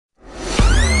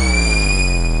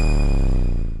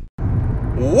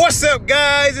What's up,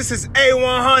 guys? This is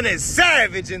A100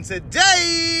 Savage, and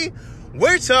today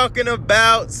we're talking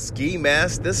about Ski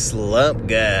Mask the Slump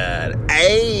God.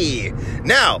 Hey!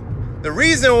 Now, the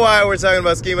reason why we're talking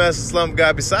about Ski Mask the Slump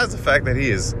God, besides the fact that he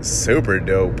is super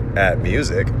dope at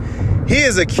music, he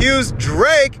has accused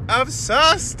Drake of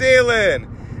sauce stealing.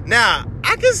 Now,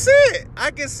 I can see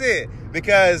it,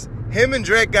 because him and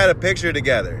Drake got a picture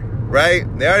together, right?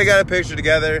 They already got a picture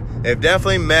together. They've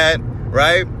definitely met,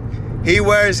 right? He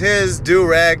wears his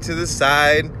do-rag to the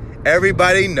side.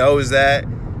 Everybody knows that.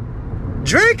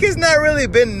 Drake has not really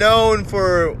been known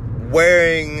for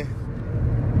wearing,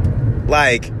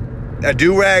 like, a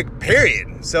do-rag,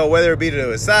 period. So whether it be to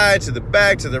the side, to the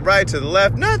back, to the right, to the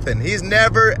left, nothing. He's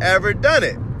never, ever done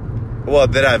it. Well,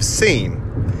 that I've seen.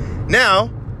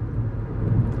 Now,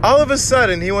 all of a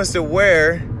sudden, he wants to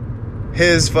wear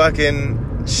his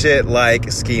fucking shit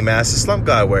like Ski Mask the Slump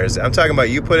God wears it. I'm talking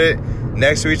about you put it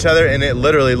next to each other and it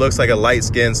literally looks like a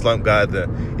light-skinned Slump God,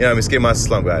 Ski Mask the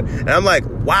Slump God. And I'm like,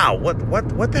 wow,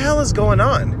 what the hell is going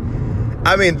on?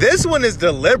 I mean, this one is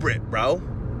deliberate, bro.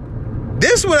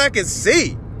 This one I can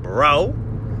see, bro.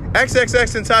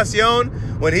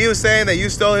 XXXTentacion, when he was saying that you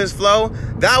stole his flow,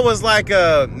 that was like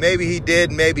a maybe he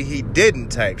did, maybe he didn't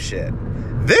type shit.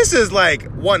 This is like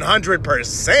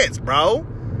 100%, bro.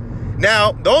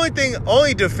 Now, the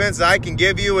only defense I can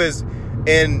give you is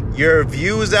in your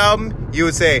Views album, you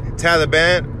would say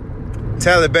Taliban,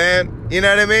 you know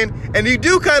what I mean? And you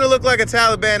do kind of look like a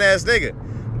Taliban-ass nigga.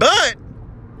 But,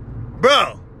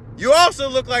 bro, you also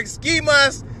look like Ski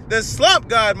Mask the Slump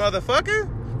God,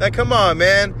 motherfucker. Like, come on,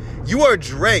 man. You are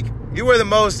Drake. You are the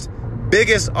most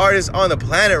biggest artist on the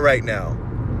planet right now.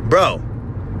 Bro,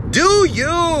 do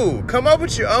you come up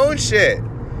with your own shit?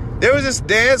 There was this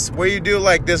dance where you do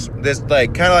like this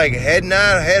like kind of like head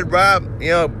nod, head bob,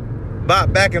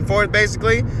 bop back and forth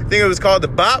basically. I think it was called the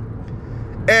bop.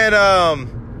 And I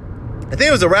think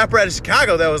it was a rapper out of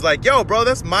Chicago that was like, yo, bro,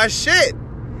 that's my shit.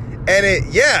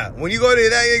 And when you go to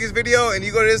that nigga's video and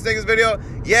you go to this nigga's video,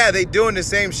 yeah, they doing the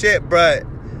same shit, but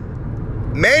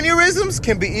mannerisms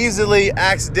can be easily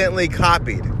accidentally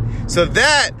copied. So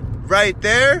that right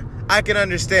there, I can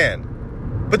understand.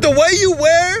 But the way you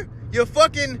wear your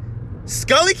fucking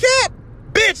Scully cap?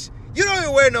 Bitch, you don't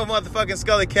even wear no motherfucking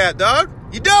Scully cap, dog.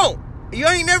 You don't. You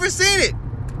ain't never seen it.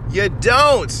 You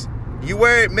don't. You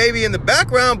wear it maybe in the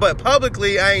background, but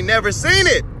publicly, I ain't never seen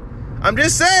it. I'm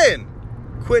just saying.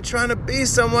 Quit trying to be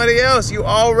somebody else. You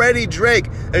already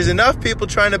Drake. There's enough people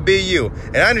trying to be you.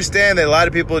 And I understand that a lot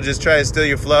of people just try to steal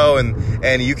your flow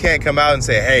and you can't come out and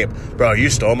say, hey, bro, you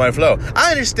stole my flow.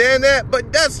 I understand that,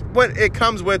 but that's what it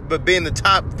comes with, but being the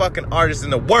top fucking artist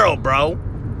in the world, bro.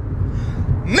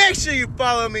 Make sure you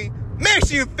follow me. Make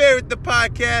sure you favorite the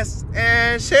podcast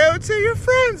and share it to your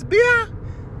friends. Be out.